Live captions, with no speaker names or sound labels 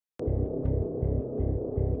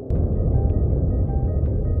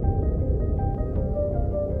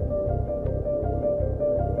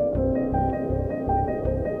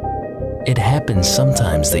It happens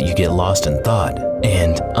sometimes that you get lost in thought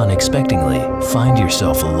and, unexpectedly, find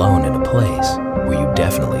yourself alone in a place where you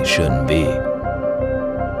definitely shouldn't be.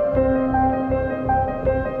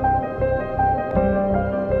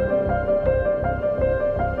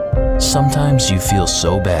 Sometimes you feel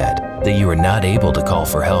so bad that you are not able to call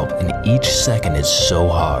for help, and each second is so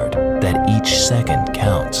hard that each second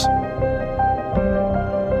counts.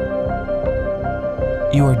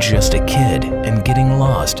 You are just a kid, and getting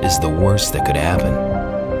lost is the worst that could happen.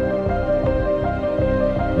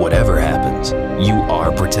 Whatever happens, you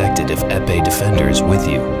are protected if epee Defender is with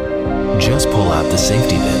you. Just pull out the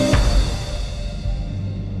safety pin.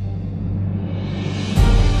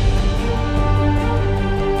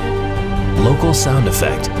 Local sound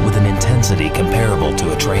effect with an intensity comparable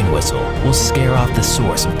to a train whistle will scare off the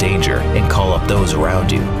source of danger and call up those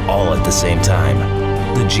around you, all at the same time.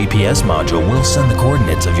 The GPS module will send the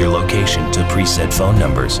coordinates of your location to preset phone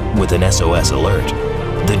numbers with an SOS alert.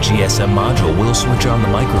 The GSM module will switch on the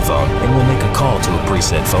microphone and will make a call to a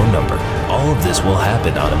preset phone number. All of this will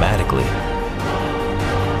happen automatically.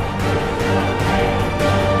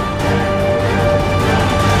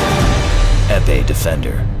 Epee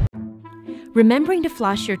Defender. Remembering to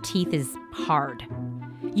floss your teeth is hard.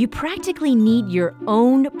 You practically need your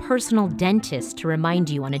own personal dentist to remind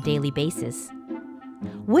you on a daily basis.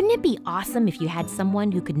 Wouldn't it be awesome if you had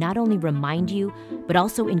someone who could not only remind you, but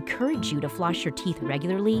also encourage you to floss your teeth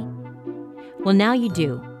regularly? Well, now you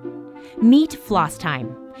do. Meet Floss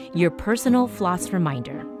Time, your personal floss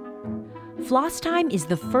reminder. Floss Time is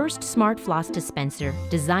the first smart floss dispenser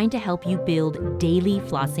designed to help you build daily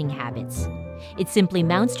flossing habits. It simply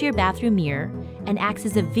mounts to your bathroom mirror and acts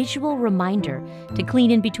as a visual reminder to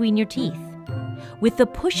clean in between your teeth. With the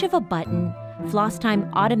push of a button, Floss Time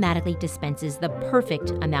automatically dispenses the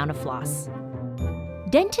perfect amount of floss.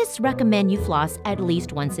 Dentists recommend you floss at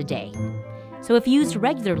least once a day. So if used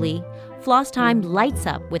regularly, Floss Time lights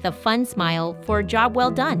up with a fun smile for a job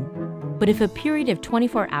well done. But if a period of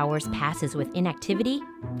 24 hours passes with inactivity,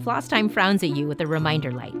 Floss Time frowns at you with a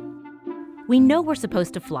reminder light. We know we're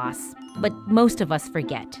supposed to floss, but most of us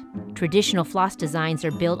forget. Traditional floss designs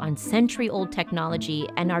are built on century-old technology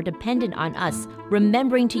and are dependent on us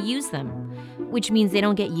remembering to use them, which means they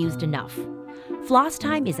don't get used enough. Floss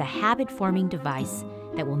Time is a habit-forming device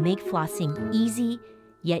that will make flossing easy,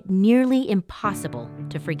 yet nearly impossible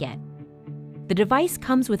to forget. The device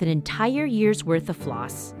comes with an entire year's worth of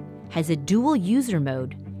floss, has a dual user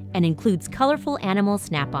mode, and includes colorful animal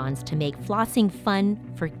snap-ons to make flossing fun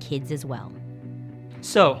for kids as well.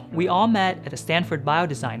 So, we all met at a Stanford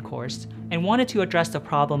Biodesign course and wanted to address the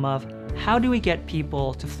problem of how do we get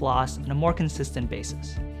people to floss on a more consistent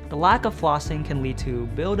basis. The lack of flossing can lead to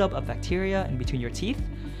buildup of bacteria in between your teeth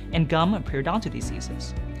and gum and periodontal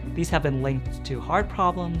diseases. These have been linked to heart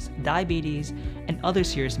problems, diabetes, and other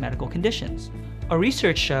serious medical conditions. Our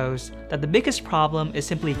research shows that the biggest problem is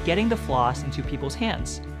simply getting the floss into people's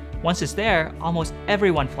hands. Once it's there, almost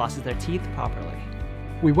everyone flosses their teeth properly.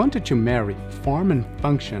 We wanted to marry form and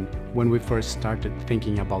function when we first started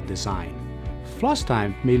thinking about design. Floss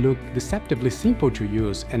Time may look deceptively simple to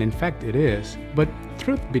use, and in fact it is, but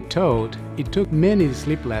truth be told, it took many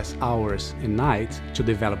sleepless hours and nights to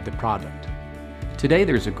develop the product. Today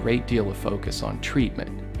there's a great deal of focus on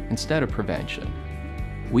treatment instead of prevention.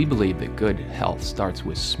 We believe that good health starts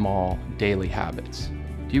with small, daily habits.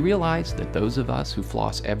 Do you realize that those of us who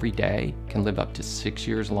floss every day can live up to 6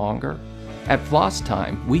 years longer? At Floss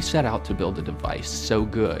Time, we set out to build a device so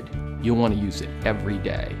good you'll want to use it every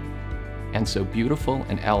day, and so beautiful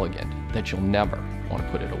and elegant that you'll never want to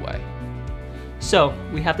put it away. So,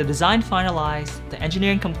 we have the design finalized, the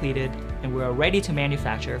engineering completed, and we are ready to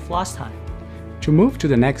manufacture Floss Time. To move to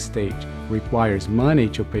the next stage requires money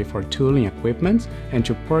to pay for tooling equipment and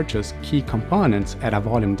to purchase key components at a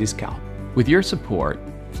volume discount. With your support,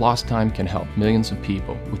 Floss Time can help millions of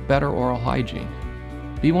people with better oral hygiene.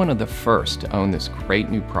 Be one of the first to own this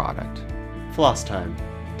great new product. Floss Time.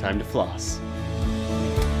 Time to floss.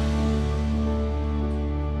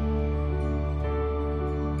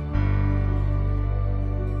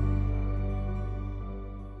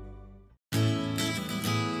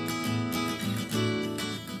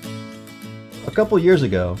 A couple years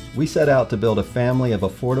ago, we set out to build a family of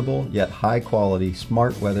affordable yet high-quality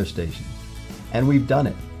smart weather stations. And we've done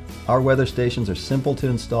it. Our weather stations are simple to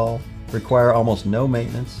install, require almost no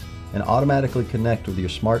maintenance, and automatically connect with your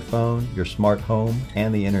smartphone, your smart home,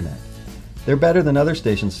 and the internet. They're better than other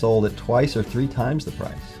stations sold at 2 or 3 times the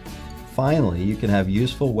price. Finally, you can have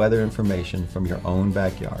useful weather information from your own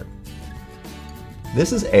backyard.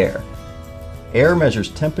 This is air. Air measures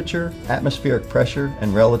temperature, atmospheric pressure,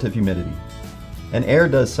 and relative humidity. And Air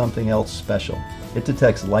does something else special. It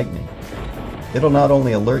detects lightning. It'll not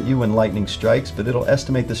only alert you when lightning strikes, but it'll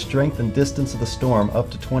estimate the strength and distance of the storm up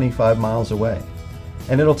to 25 miles away.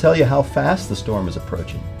 And it'll tell you how fast the storm is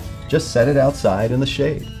approaching. Just set it outside in the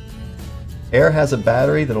shade. Air has a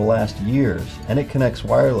battery that'll last years, and it connects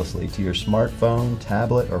wirelessly to your smartphone,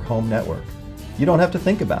 tablet, or home network. You don't have to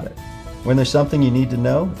think about it. When there's something you need to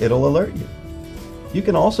know, it'll alert you. You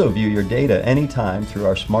can also view your data anytime through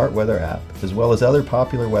our Smart Weather app, as well as other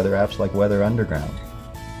popular weather apps like Weather Underground.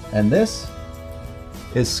 And this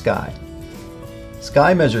is Sky.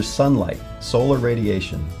 Sky measures sunlight, solar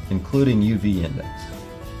radiation, including UV index.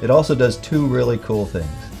 It also does two really cool things.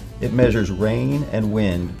 It measures rain and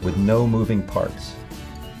wind with no moving parts.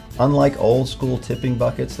 Unlike old school tipping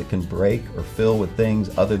buckets that can break or fill with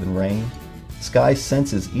things other than rain, Sky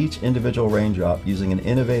senses each individual raindrop using an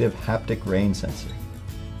innovative haptic rain sensor.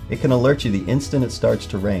 It can alert you the instant it starts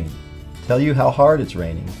to rain, tell you how hard it's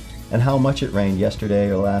raining, and how much it rained yesterday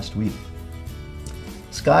or last week.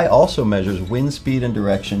 Sky also measures wind speed and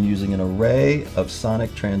direction using an array of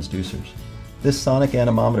sonic transducers. This sonic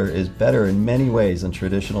anemometer is better in many ways than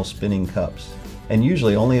traditional spinning cups, and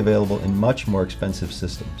usually only available in much more expensive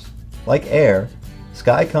systems. Like Air,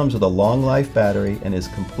 Sky comes with a long life battery and is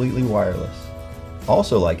completely wireless.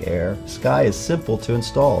 Also like Air, Sky is simple to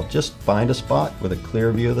install. Just find a spot with a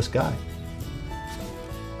clear view of the sky.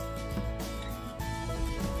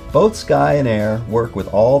 Both Sky and Air work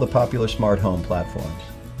with all the popular smart home platforms,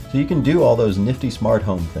 so you can do all those nifty smart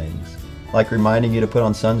home things, like reminding you to put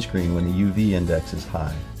on sunscreen when the UV index is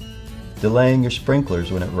high, delaying your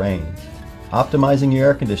sprinklers when it rains, optimizing your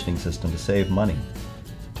air conditioning system to save money,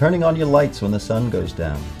 turning on your lights when the sun goes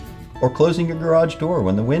down, or closing your garage door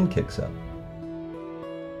when the wind kicks up.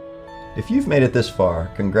 If you've made it this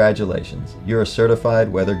far, congratulations, you're a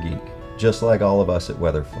certified weather geek, just like all of us at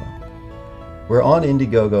Weatherflow. We're on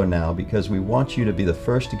Indiegogo now because we want you to be the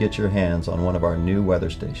first to get your hands on one of our new weather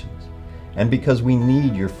stations, and because we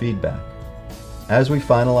need your feedback. As we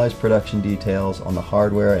finalize production details on the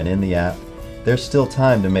hardware and in the app, there's still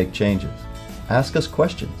time to make changes. Ask us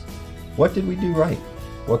questions. What did we do right?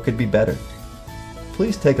 What could be better?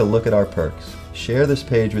 Please take a look at our perks. Share this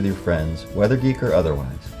page with your friends, weather geek or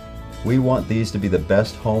otherwise. We want these to be the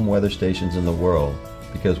best home weather stations in the world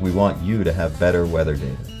because we want you to have better weather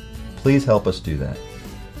data. Please help us do that.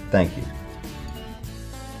 Thank you.